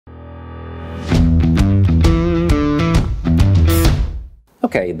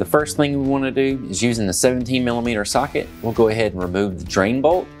Okay, the first thing we want to do is using the 17mm socket, we'll go ahead and remove the drain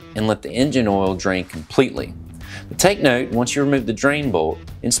bolt and let the engine oil drain completely. But take note, once you remove the drain bolt,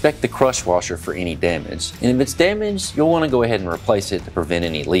 inspect the crush washer for any damage. And if it's damaged, you'll want to go ahead and replace it to prevent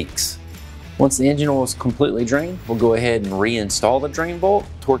any leaks. Once the engine oil is completely drained, we'll go ahead and reinstall the drain bolt,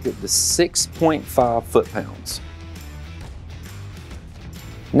 torque it to 6.5 foot-pounds.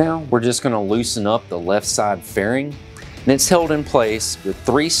 Now we're just going to loosen up the left side fairing, and it's held in place with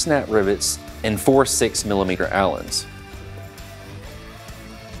 3 snap rivets and 4 6mm Allens.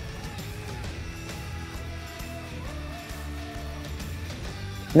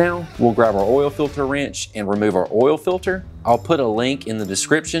 Now we'll grab our oil filter wrench and remove our oil filter. I'll put a link in the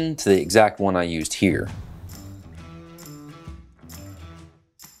description to the exact one I used here.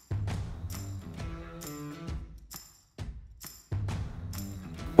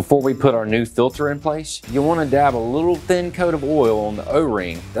 Before we put our new filter in place, you'll want to dab a little thin coat of oil on the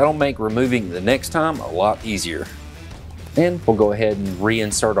O-ring. That'll make removing it the next time a lot easier. And we'll go ahead and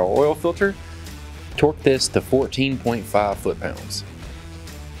reinsert our oil filter. Torque this to 14.5 foot-pounds.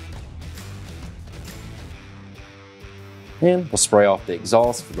 And we'll spray off the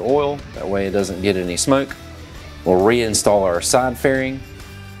exhaust for the oil, that way it doesn't get any smoke. We'll reinstall our side fairing.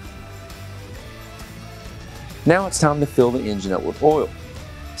 Now it's time to fill the engine up with oil.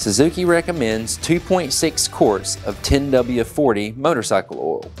 Suzuki recommends 2.6 quarts of 10W40 motorcycle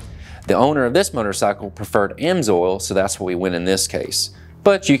oil. The owner of this motorcycle preferred AMSOIL, so that's what we went in this case.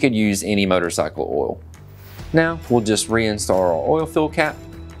 But you could use any motorcycle oil. Now we'll just reinstall our oil fill cap.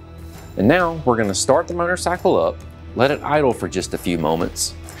 And now we're going to start the motorcycle up, let it idle for just a few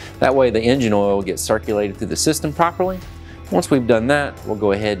moments. That way the engine oil gets circulated through the system properly. Once we've done that, we'll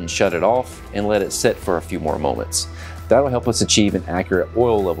go ahead and shut it off and let it sit for a few more moments. That'll help us achieve an accurate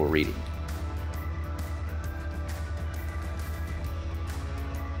oil level reading.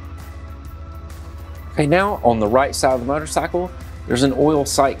 Okay, now on the right side of the motorcycle, there's an oil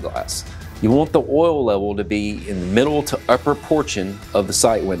sight glass. You want the oil level to be in the middle to upper portion of the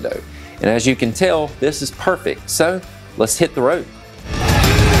sight window. And as you can tell, this is perfect. So let's hit the road.